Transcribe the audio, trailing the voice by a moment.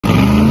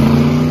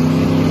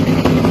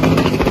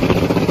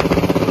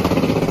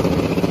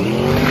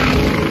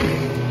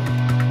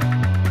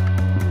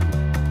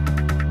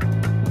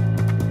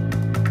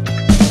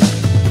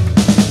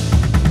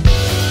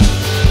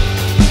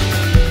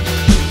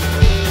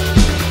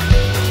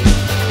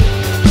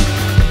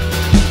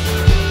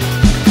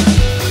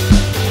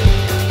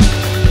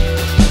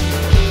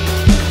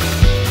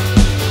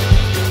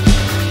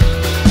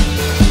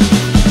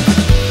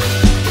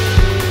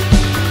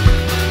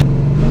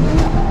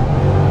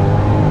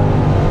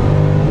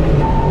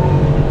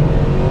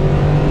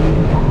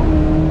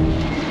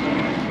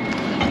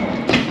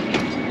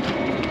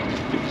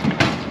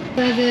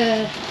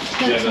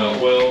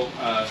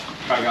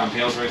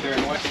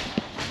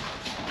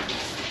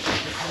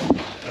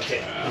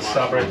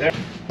stop right there.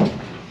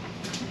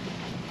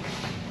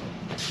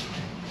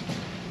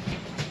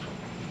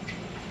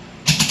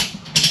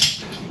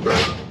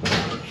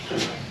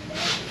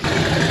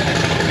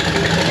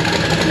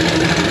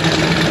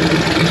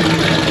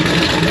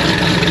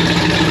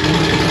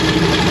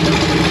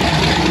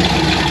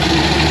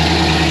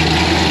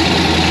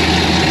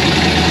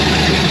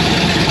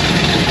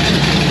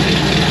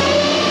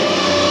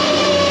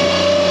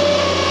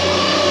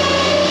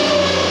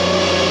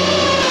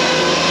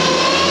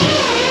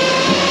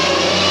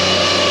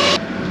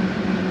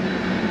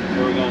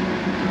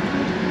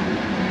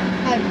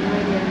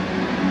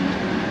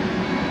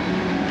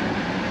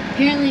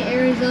 Apparently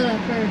Arizona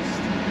first.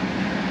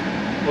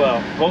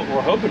 Well,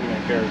 we're hoping to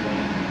make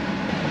Arizona.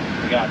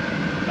 We got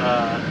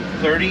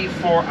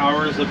 34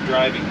 hours of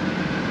driving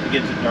to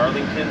get to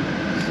Darlington,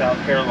 South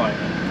Carolina.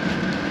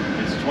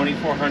 It's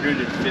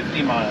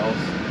 2,450 miles.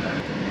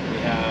 We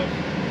have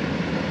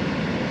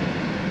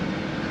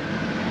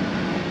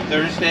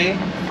Thursday,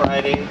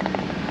 Friday,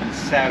 and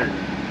Saturday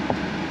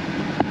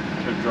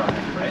to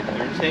drive, right?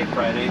 Thursday,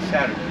 Friday,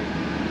 Saturday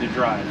to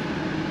drive.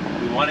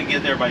 We want to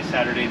get there by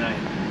Saturday night,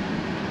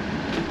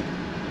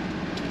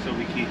 so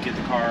we can get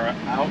the car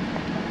out,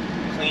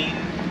 clean,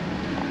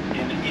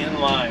 and in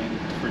line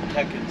for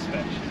tech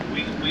inspection.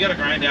 We got to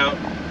grind out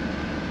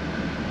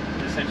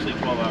essentially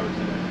 12 hours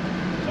a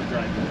day of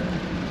driving.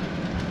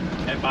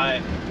 And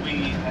by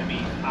we, I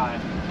mean I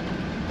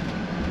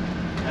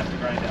have to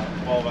grind out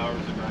 12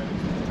 hours of driving.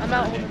 I'm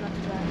not old enough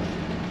to drive.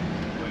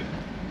 Wait.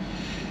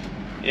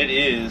 It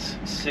is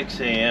 6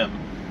 a.m.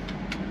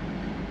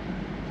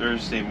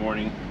 Thursday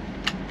morning.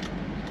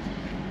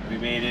 We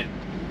made it.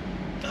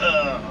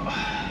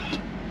 I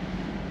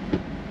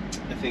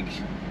think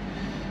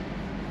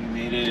we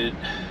made it,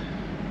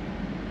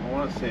 I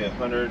want to say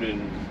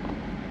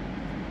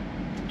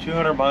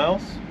 200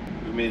 miles.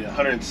 We made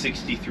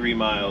 163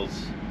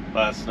 miles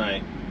last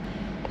night.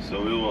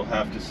 So we will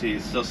have to see.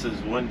 It still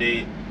says 1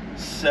 day,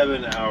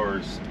 7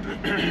 hours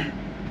to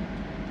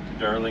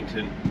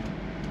Darlington.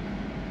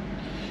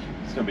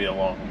 It's going to be a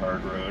long,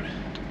 hard road.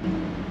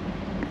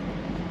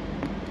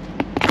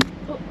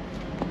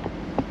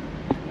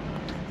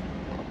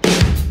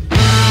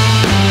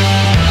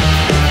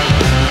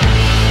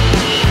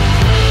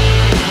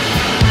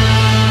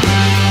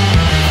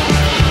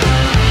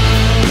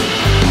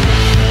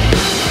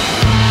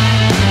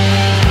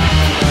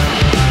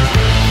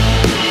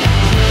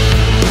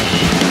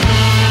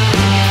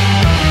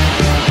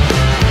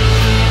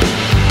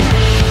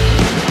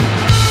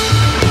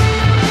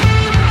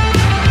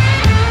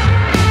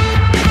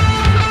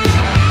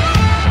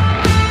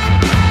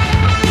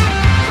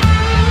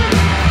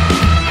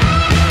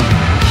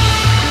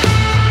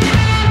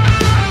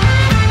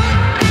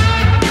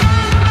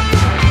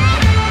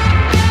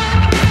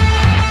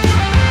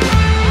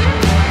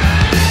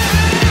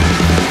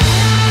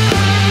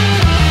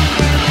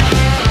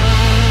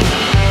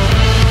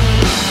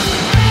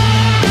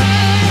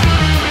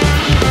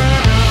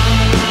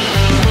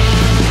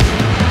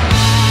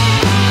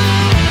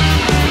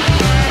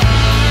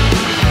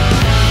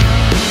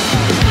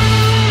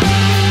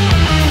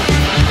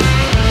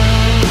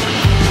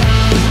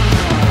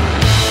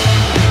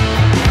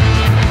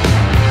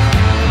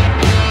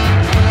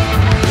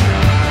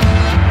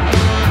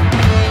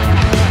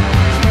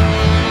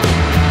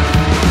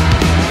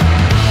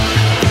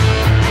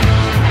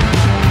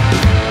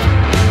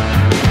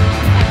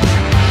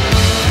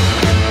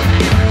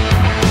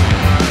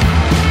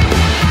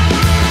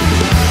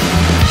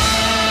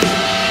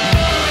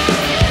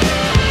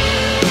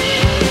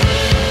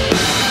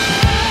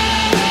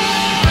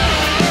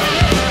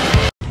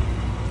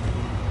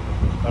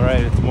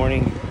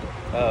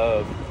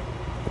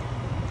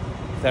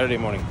 Saturday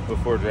morning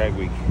before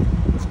Dragweek,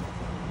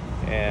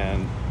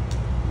 and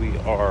we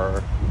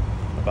are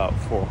about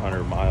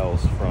 400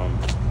 miles from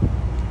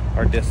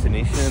our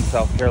destination in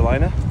South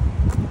Carolina,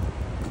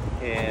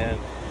 and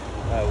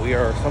we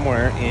are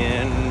somewhere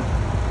in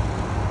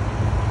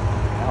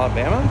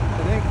Alabama,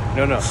 I think.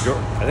 No,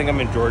 I think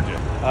I'm in Georgia.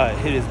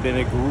 It has been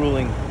a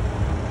grueling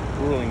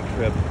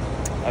trip.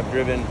 I've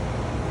driven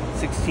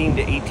 16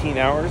 to 18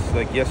 hours.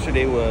 Like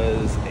yesterday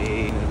was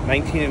a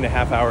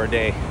 19.5-hour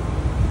day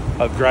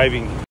of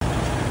driving.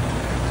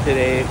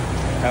 Today I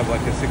have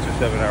like a 6 or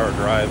 7 hour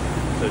drive,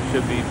 so it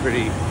should be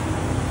pretty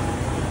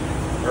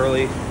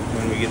early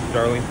when we get to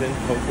Darlington,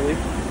 hopefully.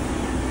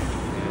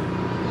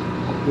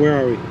 Where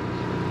are we?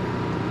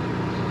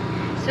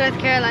 South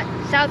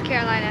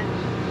Carolina.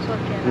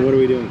 What are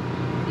we doing?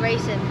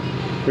 Racing.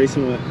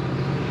 Racing what?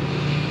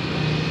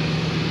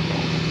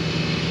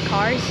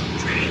 Cars.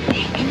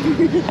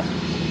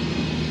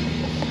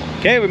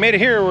 Okay, we made it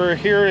here. We're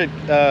here at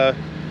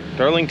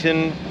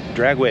Darlington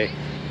Dragway,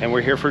 and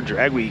we're here for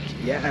Dragweek.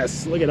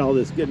 Yes, look at all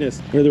this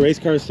goodness. Where the race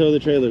cars tow the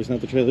trailers,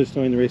 not the trailers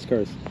towing the race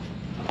cars.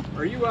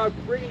 Are you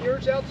bringing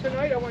yours out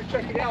tonight? I want to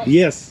check it out.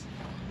 Yes.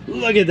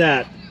 Look at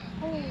that.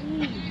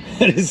 Holy.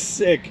 That is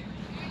sick.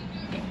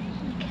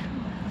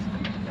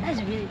 That's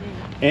really big.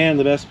 And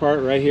the best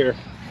part right here.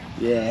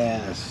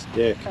 Yeah,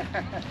 stick.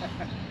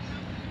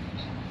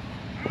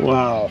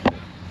 Wow.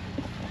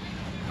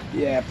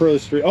 Yeah, Pro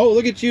Street. Oh,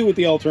 look at you with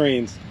the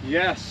all-terrains.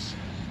 Yes.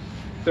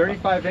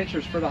 35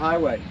 inches for the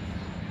highway.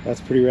 That's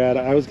pretty rad.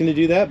 I was going to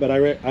do that, but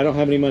I don't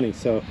have any money,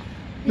 so.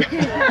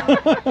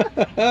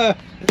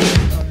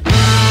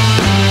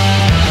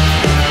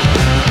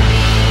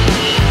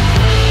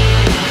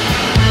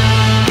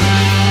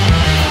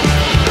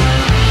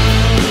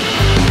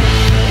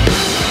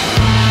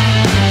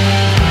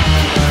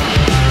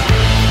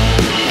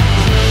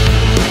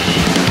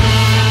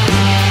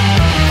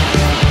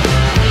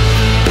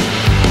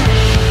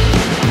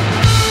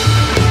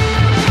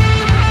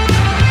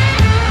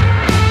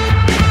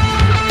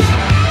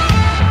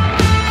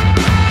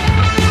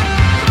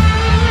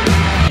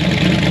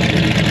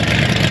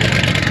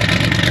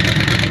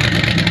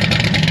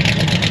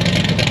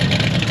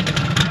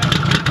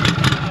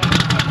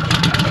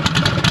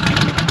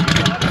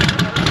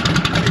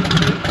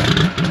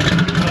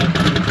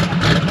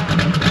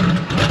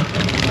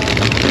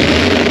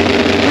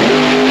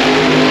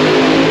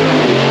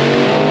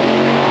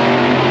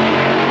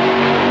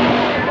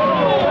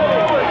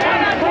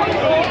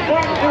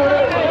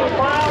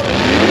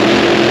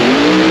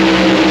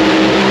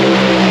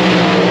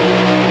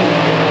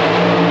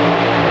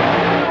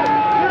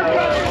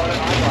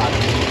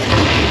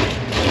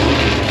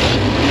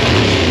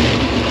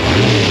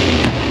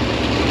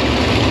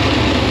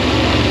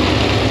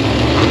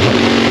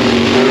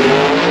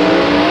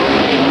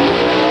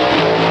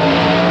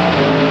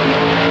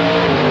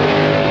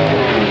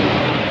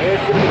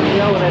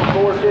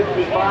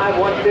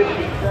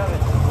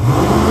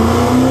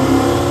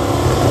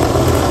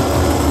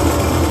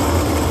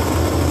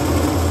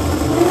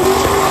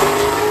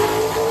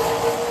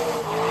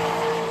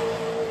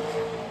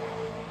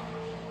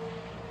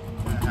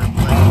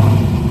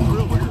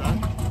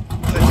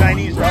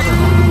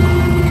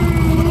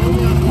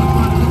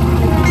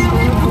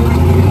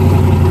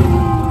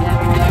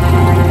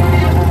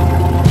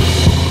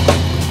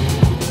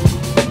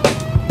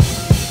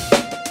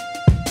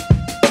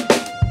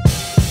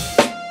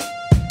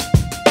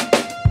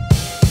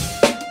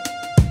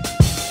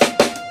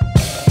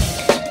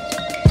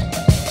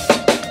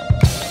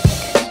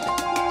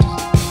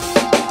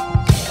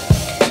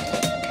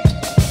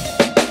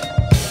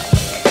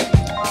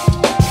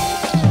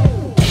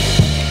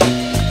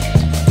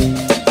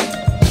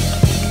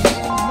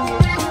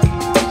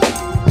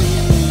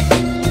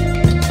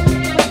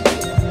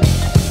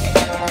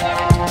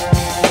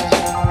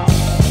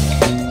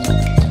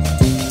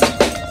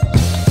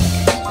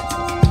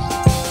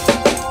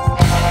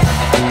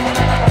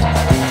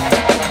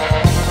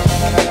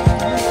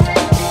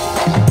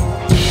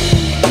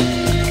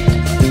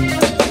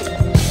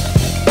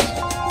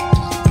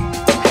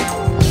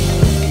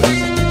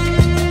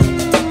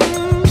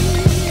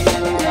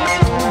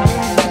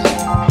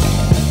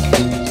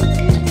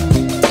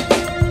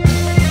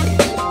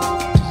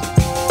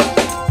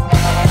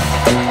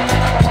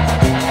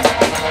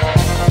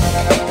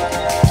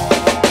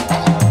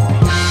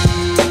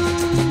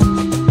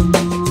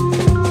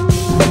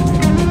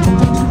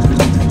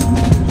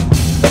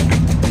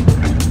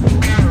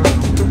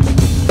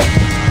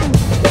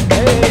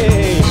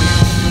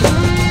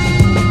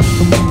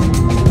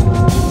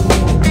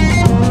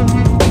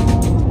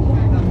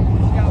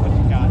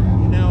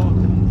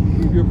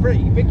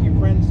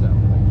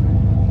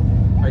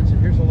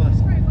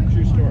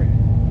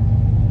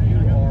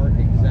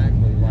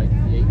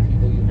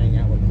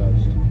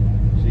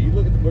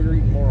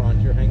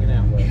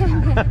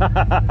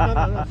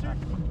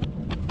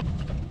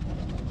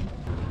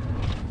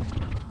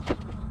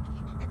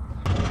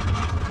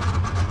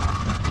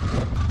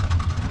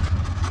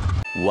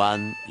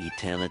 One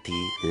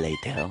eternity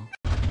later.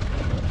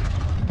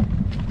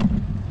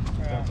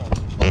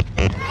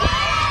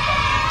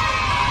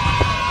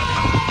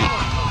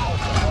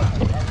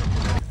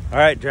 All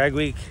right, Drag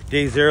Week,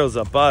 day 0 is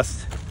a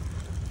bust.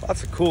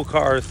 Lots of cool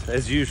cars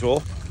as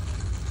usual,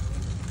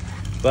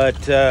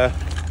 but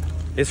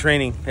it's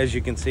raining, as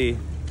you can see.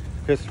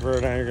 Christopher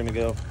and I are gonna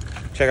go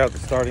check out the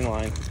starting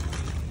line,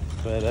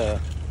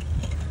 but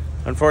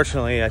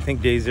unfortunately, I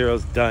think day 0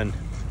 is done.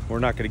 We're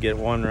not gonna get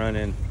one run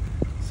in,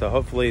 so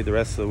hopefully the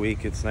rest of the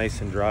week it's nice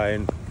and dry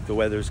and the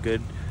weather's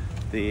good.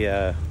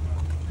 The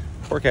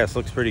forecast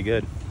looks pretty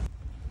good.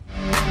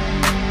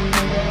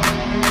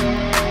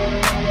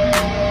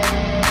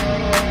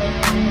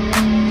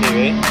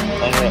 Okay,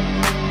 line her up.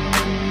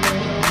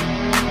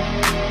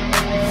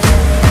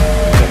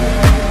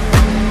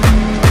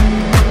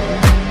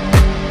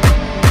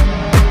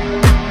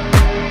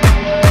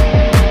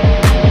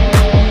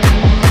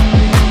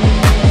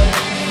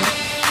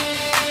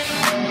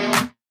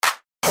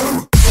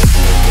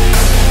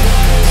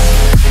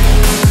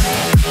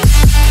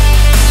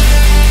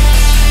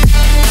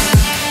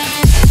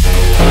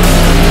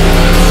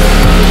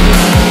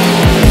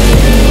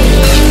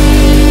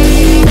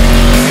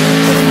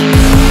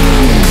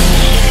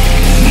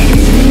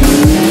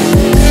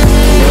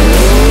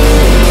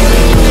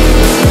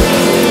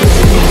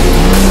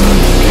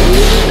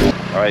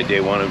 Day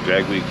 1 of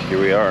Drag Week,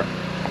 here we are.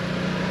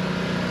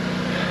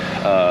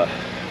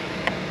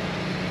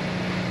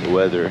 The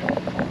weather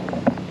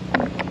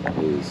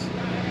is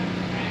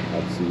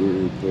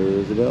absolutely clear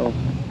as a bell.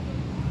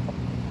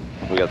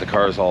 We got the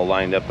cars all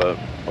lined up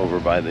over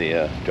by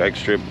the drag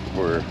strip.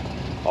 We're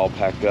all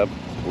packed up.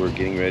 We're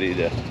getting ready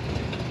to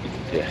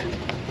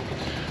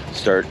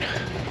start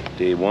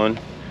day one.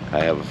 I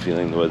have a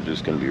feeling the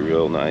weather's going to be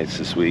real nice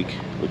this week,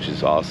 which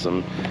is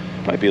awesome.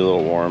 Might be a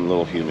little warm, a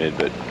little humid,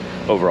 but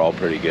overall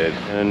pretty good.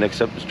 And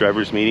next up is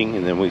driver's meeting,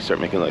 and then we start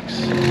making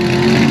licks.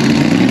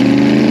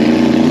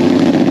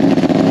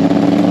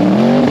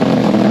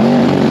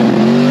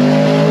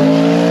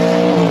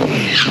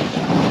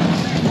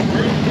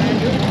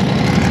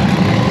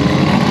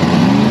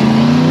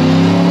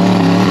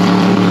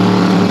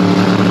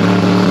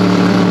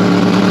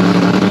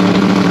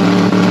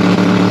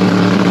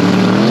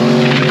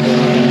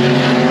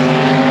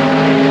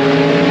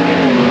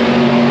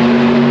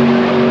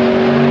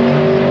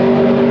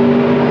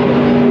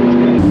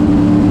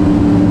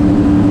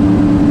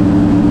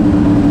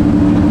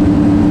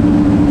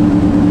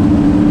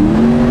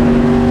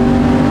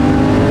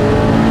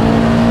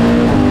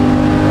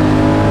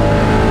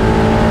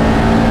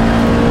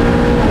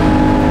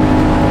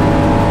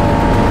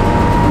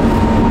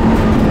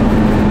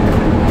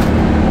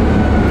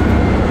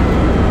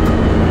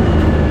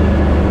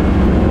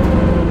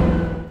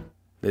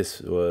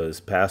 This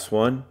was pass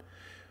 1,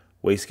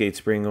 wastegate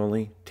spring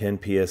only, 10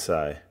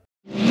 psi.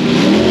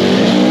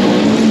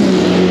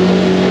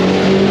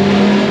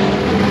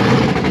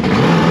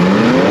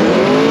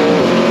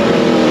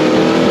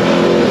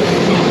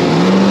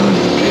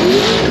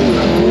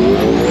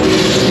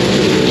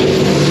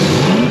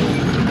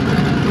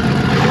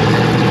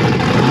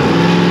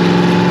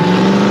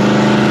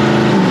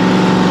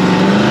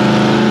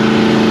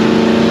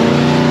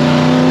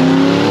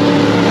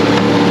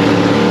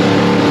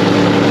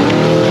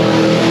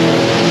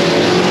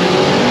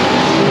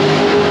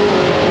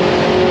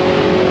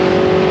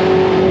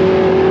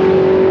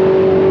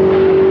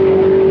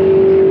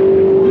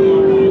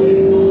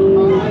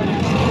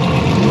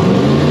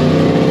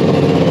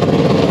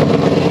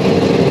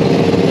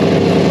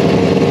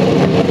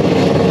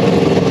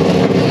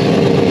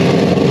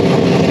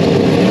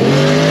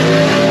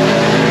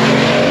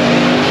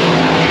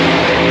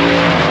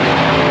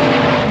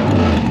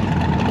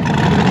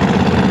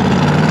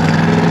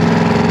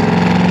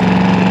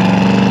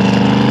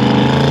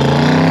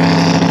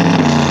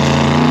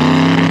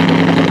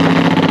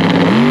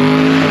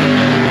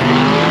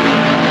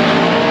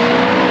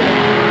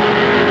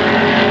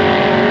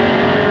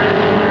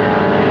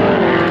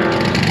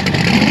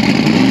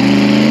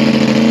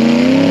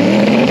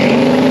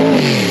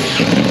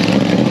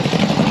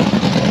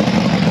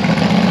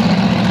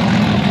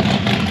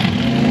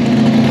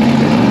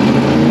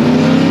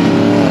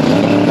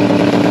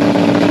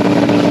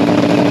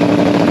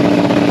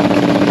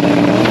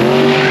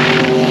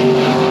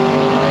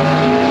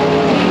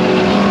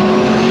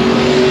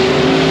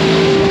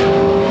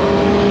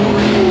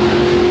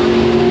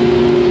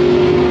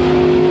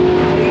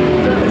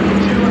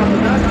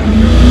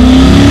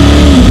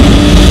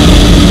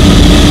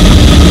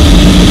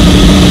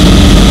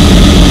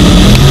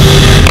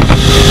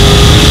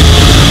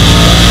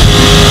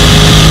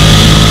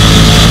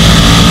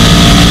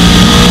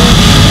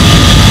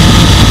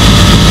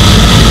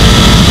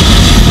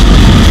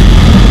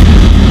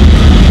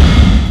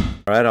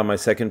 Alright, on my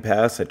second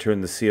pass, I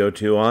turned the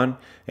CO2 on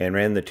and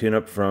ran the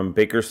tune-up from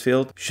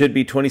Bakersfield. Should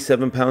be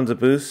 27 pounds of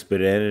boost,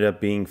 but it ended up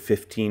being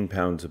 15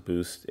 pounds of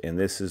boost, and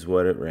this is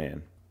what it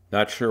ran.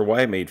 Not sure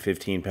why I made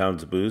 15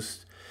 pounds of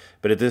boost,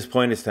 but at this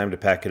point it's time to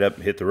pack it up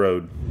and hit the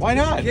road. Why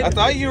not? I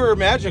thought you were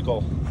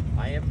magical.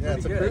 I am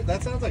pretty good.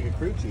 That sounds like a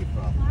crew chief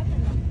problem.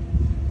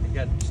 You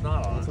got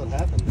snot on That's it. what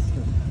happens.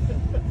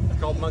 It's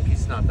called monkey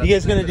snot. That's You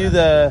guys gonna do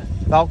the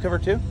valve cover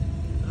too?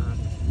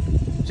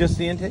 Just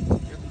the intake?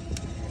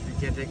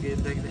 You can't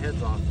take the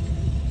heads off.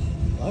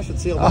 Well, I should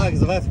seal mine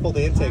because if I have to pull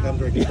the intake, I'm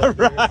drinking. Yeah,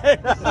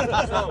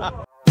 right.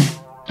 So,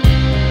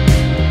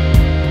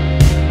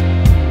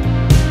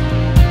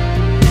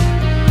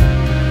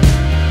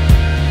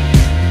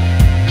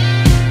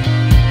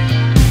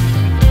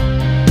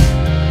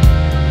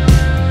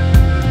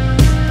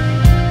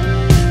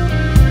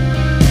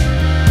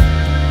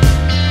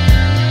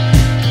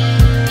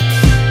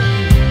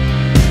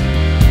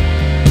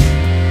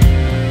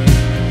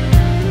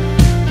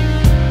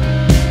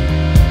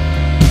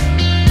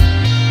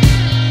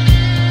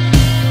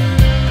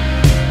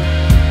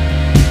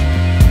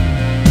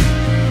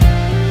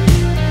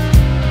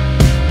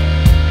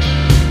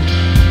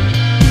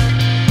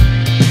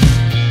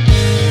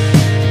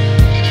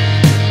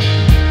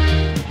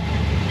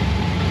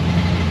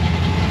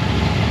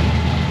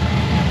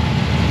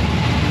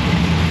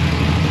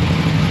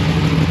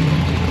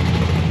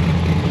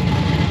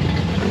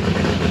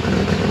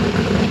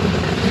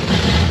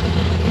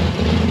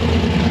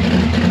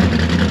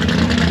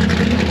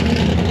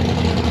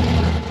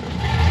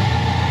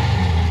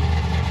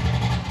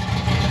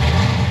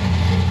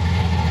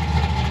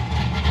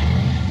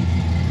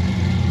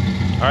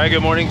 All right,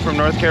 good morning from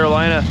North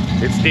Carolina.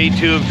 It's day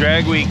 2 of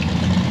Dragweek.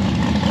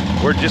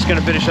 We're just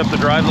gonna finish up the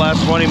drive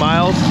last 20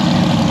 miles.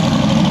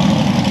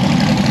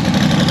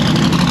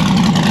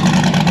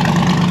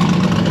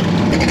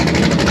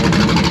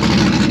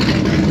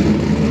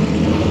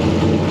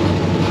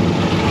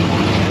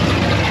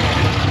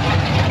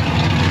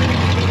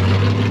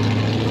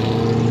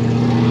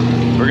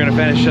 We're gonna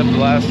finish up the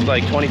last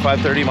like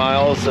 25-30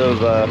 miles of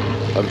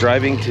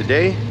driving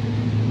today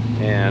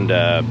and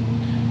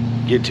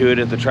get to it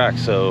at the track.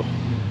 So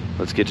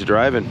let's get to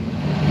driving.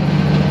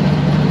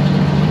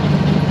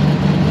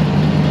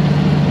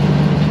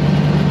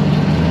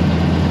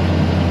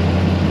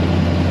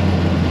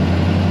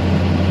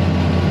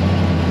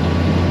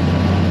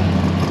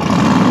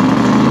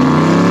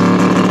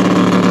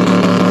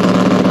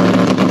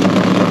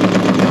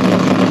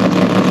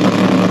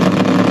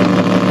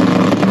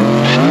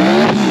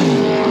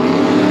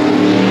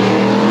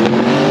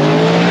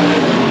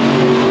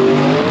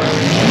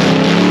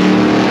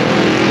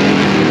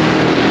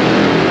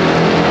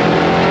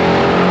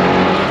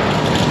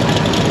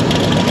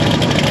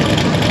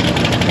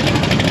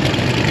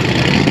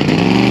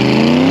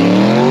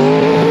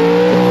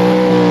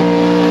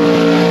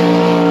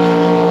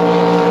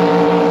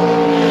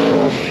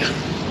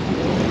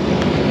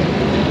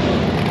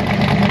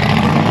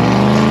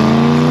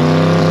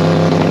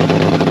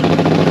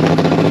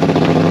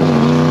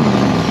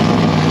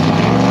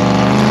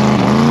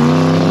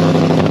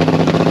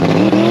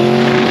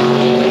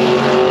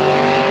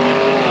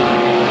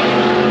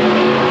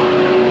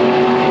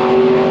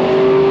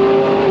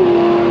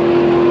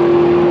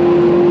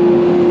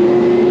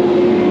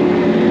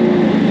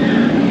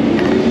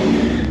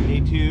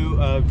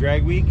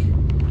 Dragweek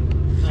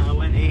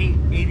went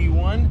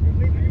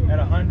 81 at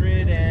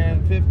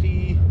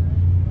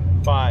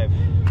 155.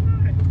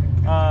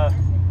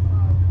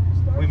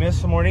 We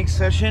missed the morning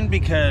session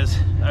because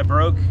I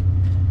broke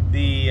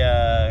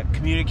the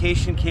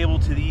communication cable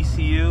to the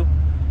ECU,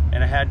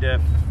 and I had to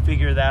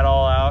figure that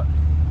all out.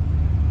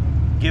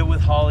 Get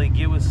with Holly,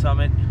 get with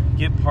Summit,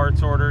 get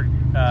parts ordered.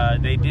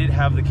 They did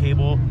have the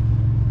cable,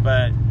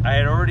 but I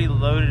had already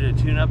loaded a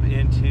tune-up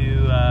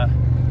into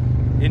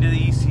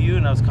the ECU,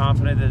 and I was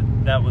confident that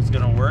that was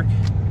going to work.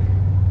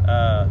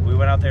 We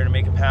went out there to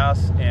make a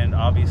pass, and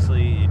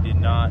obviously it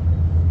did not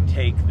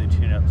take the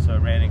tune-up, so it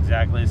ran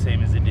exactly the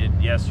same as it did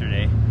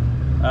yesterday.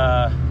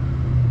 So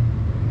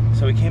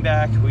we came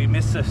back, we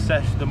missed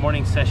the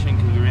morning session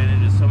because we ran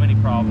into so many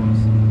problems,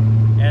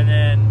 and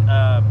then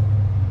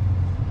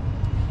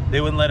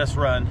they wouldn't let us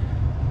run,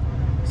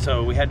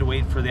 so we had to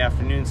wait for the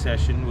afternoon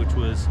session, which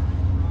was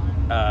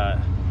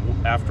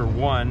after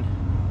 1.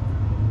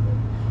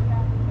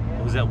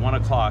 It was at 1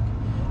 o'clock,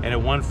 and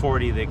at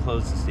 1:40 they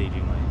closed the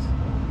staging lanes.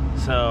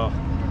 So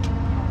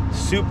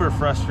super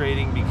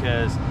frustrating,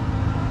 because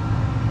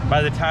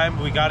by the time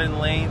we got in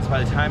lanes,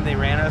 by the time they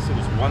ran us, it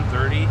was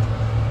 1:30,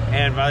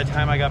 and by the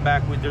time I got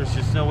back, there was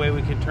just no way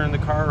we could turn the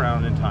car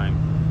around in time.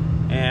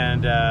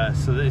 And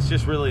so it's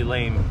just really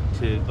lame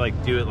to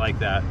like do it like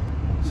that.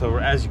 So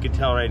as you can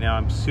tell right now,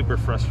 I'm super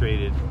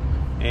frustrated,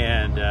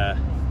 and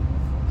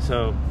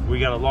so we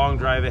got a long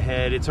drive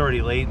ahead. It's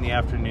already late in the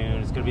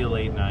afternoon. It's gonna be a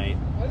late night.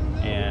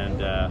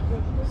 And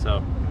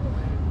so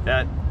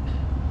that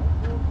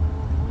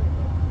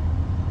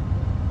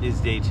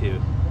is day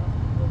 2.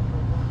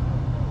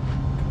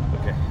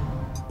 Okay.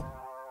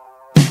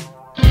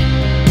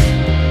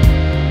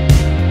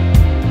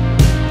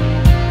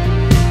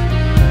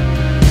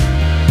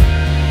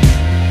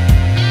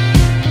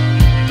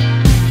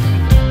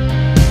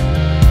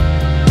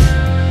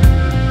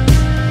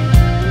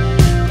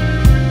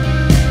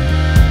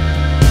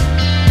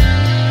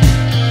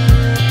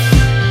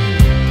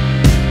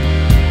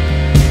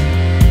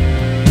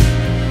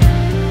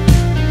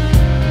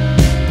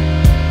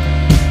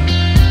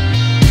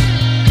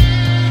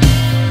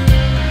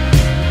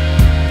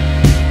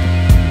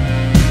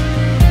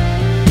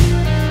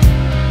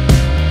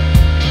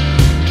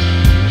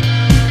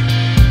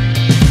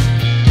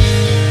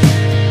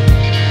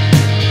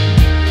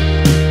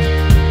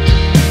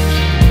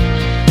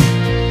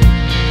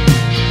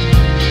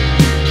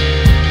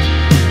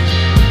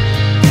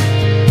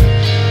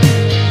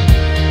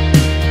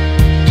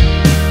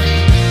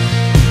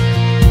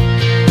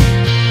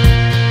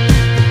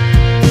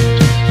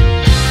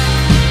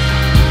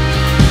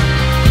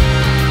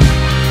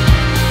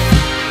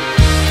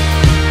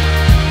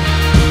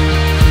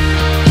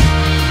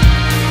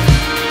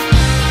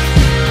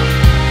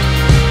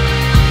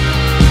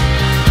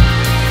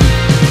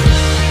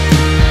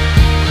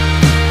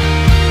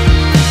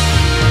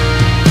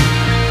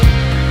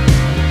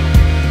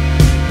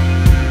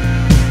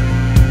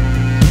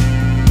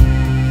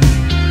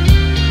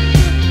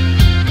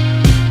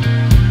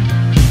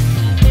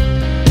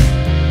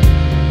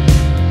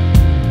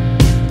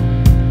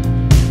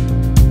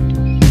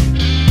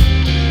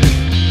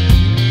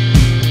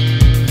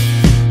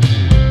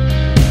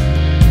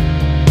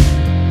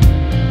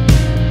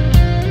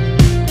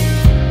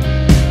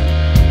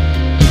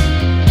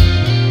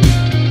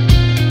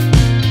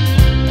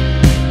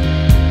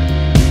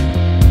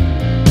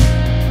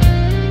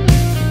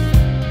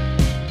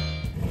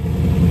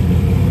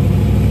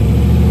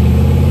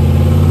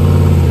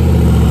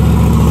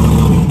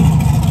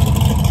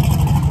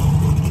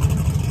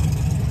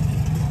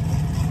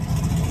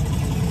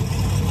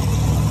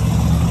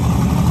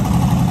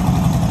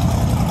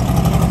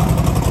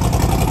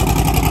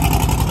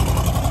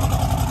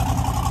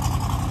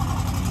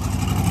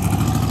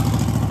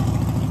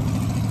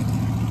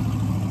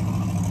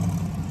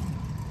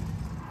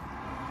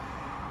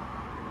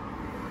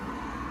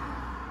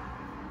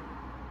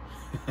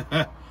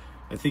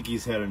 I think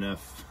he's had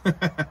enough. Look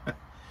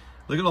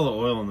at all the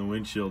oil on the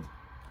windshield.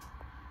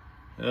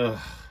 Ugh.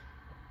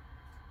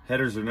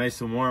 Headers are nice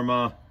and warm,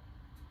 huh?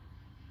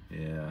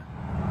 Yeah.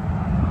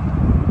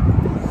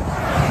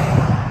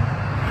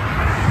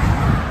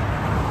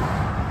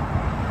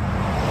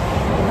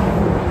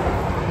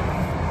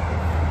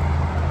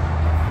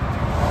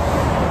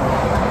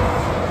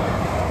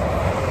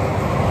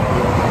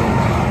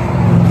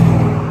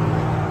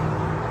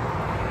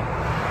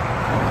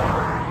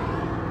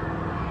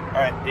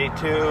 Day 2,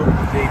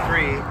 day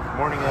 3,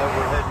 morning of,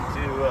 we're heading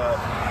to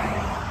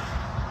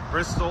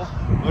Bristol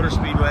Motor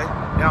Speedway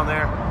down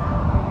there,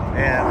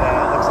 and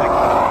looks like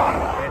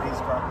Andy's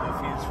got the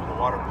fuse for the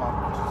water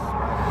pump, which is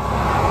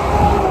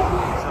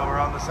so we're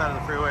on the side of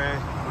the freeway,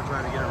 we're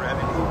trying to get it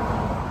revving.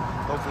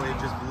 Hopefully it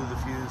just blew the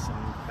fuse and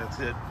that's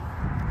it.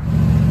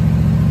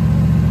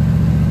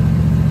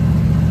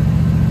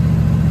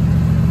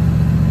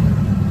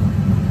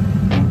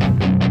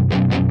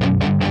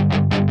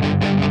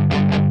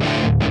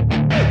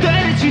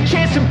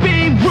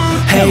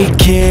 Hey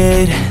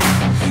kid,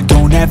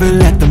 don't ever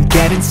let them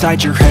get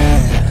inside your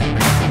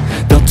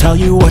head. They'll tell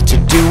you what to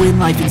do in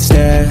life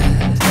instead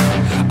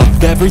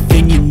of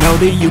everything you know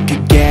that you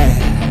could get.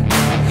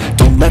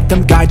 Don't let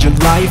them guide your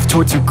life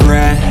towards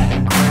regret.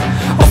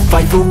 I'll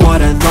fight for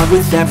what I love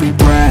with every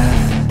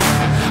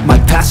breath. My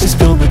past is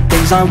filled with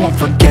things I won't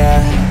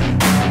forget.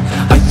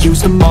 I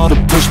use them all to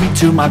push me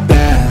to my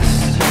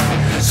best.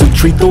 So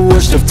treat the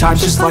worst of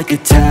times just like a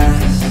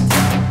test.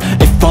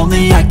 If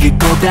only I could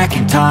go back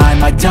in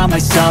time, I'd tell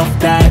myself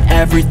that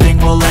everything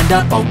will end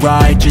up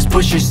alright. Just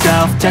push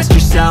yourself, test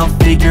yourself,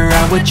 figure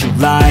out what you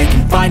like,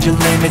 and find your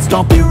limits,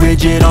 don't be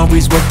rigid,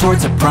 always work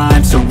towards a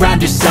prime.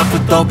 Surround yourself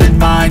with open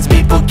minds,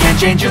 people can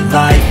change your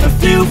life. A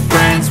few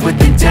friends with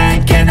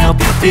intent can help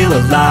you feel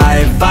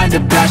alive. Find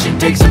a passion,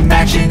 take some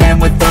action, and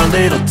with a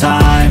little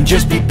time,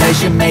 just be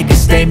patient, make a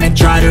statement,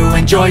 try to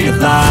enjoy your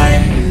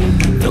life.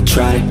 They'll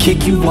try to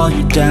kick you while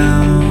you're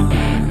down.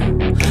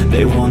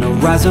 They wanna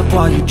rise up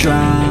while you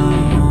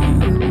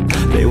drown.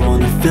 They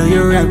wanna fill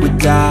your head with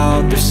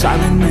doubt. They're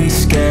silently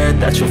scared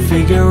that you'll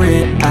figure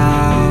it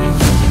out.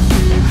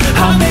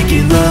 I'll make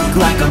it look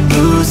like I'm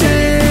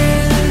losing,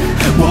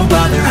 won't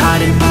bother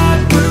hiding my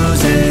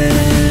bruises.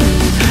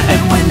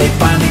 And when they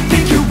finally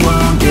think you're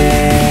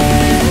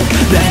wounded,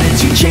 then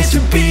it's your chance to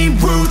be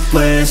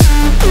ruthless.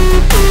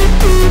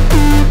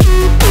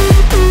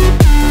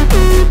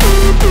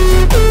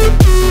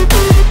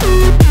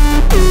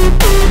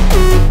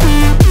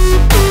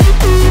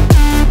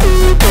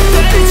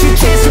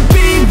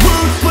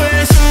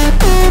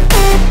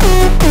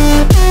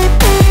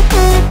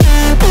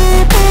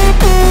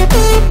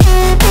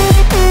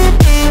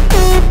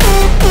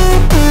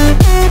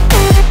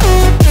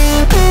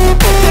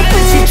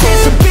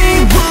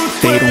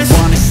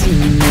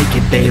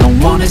 They don't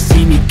wanna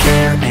see me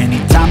care.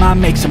 Anytime I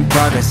make some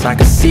progress, I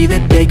can see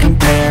that they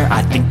compare.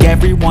 I think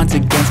everyone's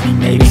against me,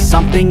 maybe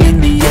something in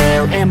the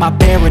air. Am I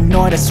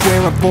paranoid? I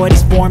swear a void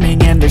is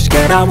forming and they're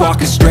scared I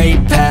walk a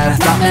straight path.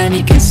 Not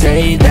many can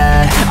say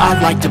that.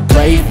 I like to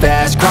play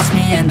fast, cross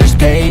me and there's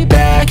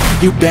payback.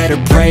 You better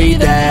pray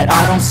that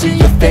I don't see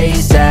your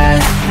face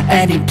at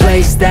any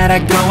place that I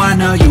go. I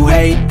know you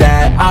hate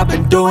that. I've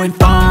been doing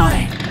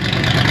fine.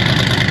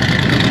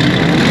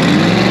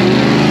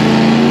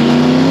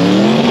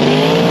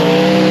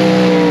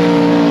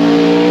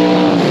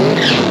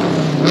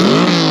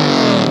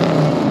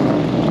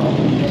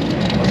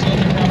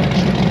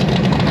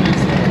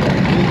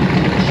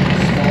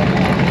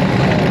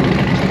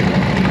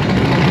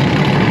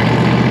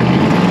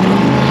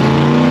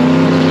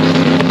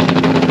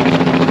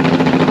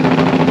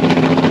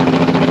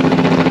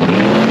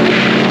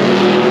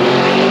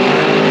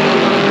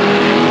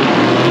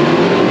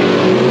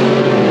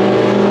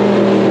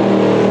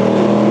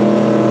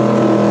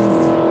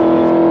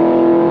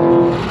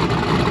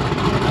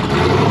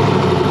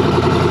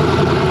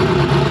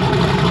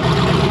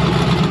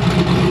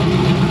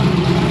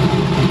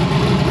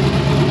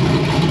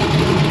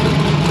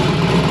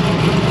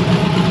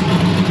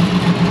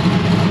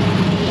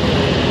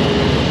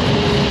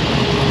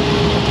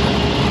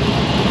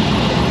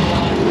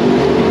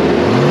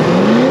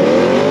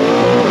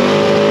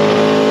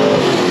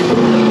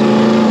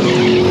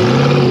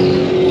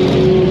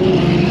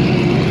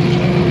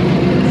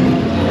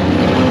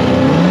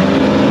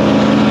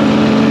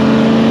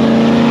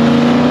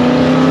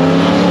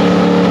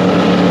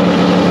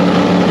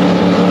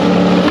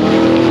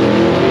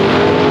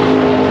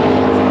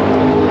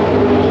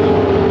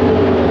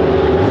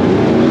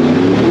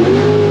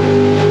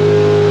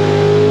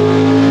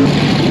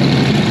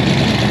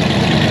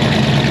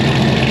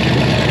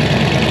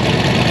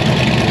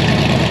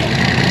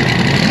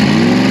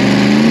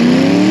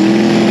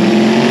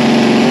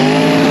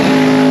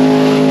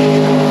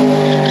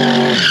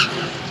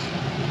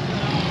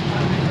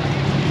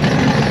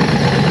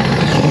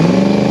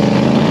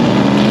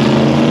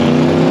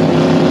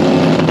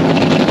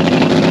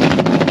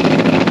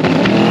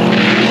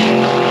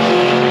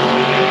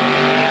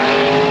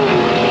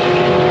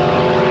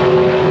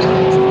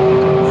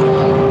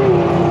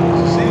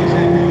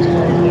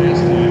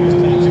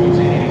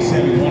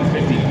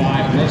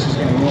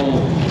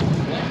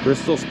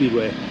 Bristol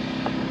Speedway.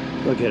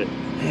 Look at it.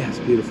 Yeah, it's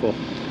beautiful.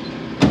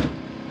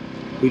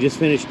 We just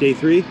finished day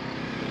 3.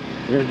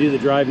 We're gonna do the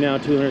drive now,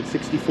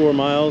 264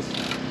 miles.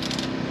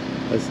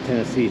 That's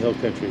Tennessee hill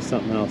country,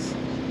 something else.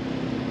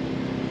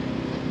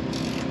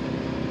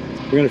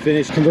 We're gonna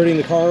finish converting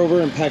the car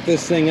over and pack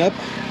this thing up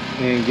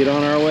and get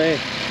on our way.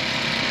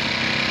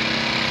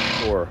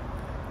 For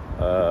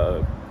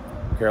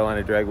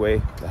Carolina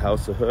Dragway, the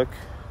House of Hook.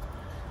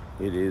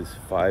 It is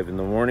 5 in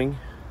the morning.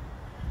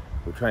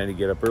 We're trying to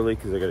get up early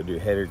because I got to do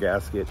header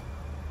gasket,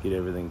 get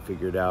everything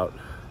figured out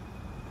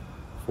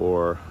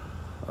for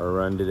our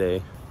run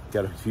today.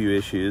 Got a few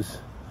issues.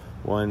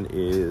 One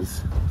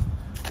is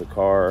the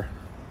car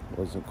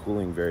wasn't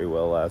cooling very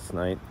well last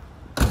night.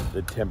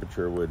 The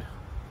temperature would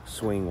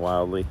swing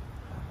wildly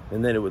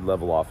and then it would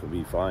level off and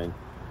be fine.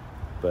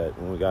 But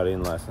when we got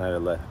in last night,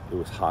 it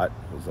was hot.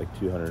 It was like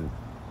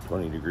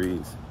 220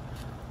 degrees.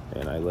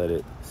 And I let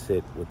it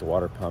sit with the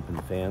water pump and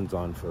the fans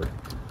on for,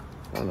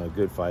 I don't know, a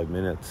good 5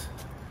 minutes.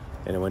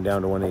 And it went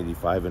down to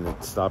 185 and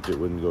it stopped. It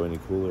wouldn't go any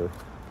cooler.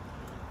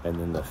 And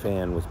then the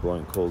fan was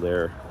blowing cold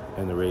air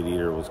and the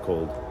radiator was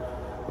cold,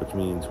 which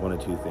means one of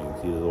two things.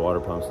 Either the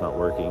water pump's not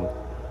working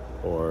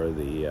or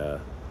the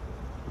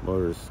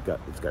motor's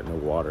got no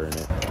water in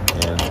it.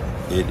 And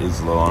it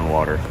is low on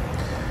water.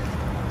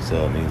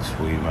 So it means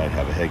we might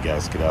have a head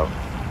gasket out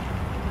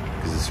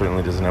because it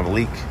certainly doesn't have a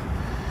leak.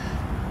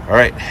 All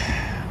right.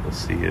 We'll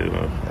see you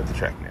at the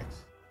track next.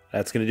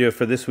 That's going to do it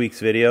for this week's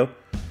video.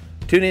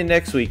 Tune in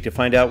next week to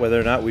find out whether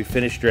or not we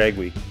finished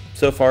Dragweek.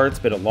 So far, it's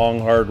been a long,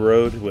 hard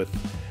road with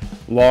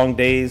long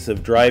days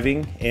of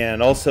driving,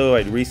 and also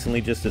I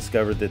recently just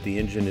discovered that the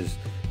engine is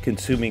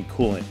consuming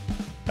coolant.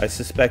 I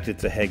suspect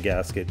it's a head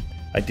gasket.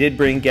 I did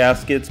bring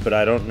gaskets, but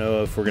I don't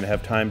know if we're going to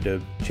have time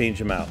to change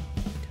them out.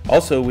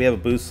 Also, we have a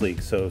boost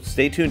leak, so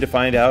stay tuned to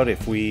find out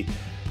if we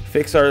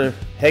fix our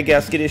head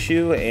gasket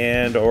issue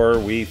or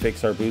we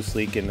fix our boost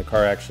leak and the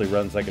car actually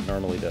runs like it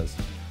normally does.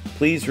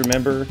 Please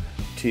remember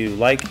to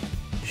like,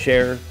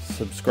 share,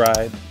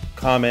 subscribe,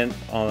 comment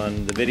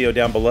on the video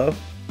down below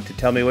to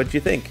tell me what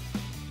you think.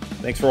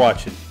 Thanks for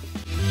watching.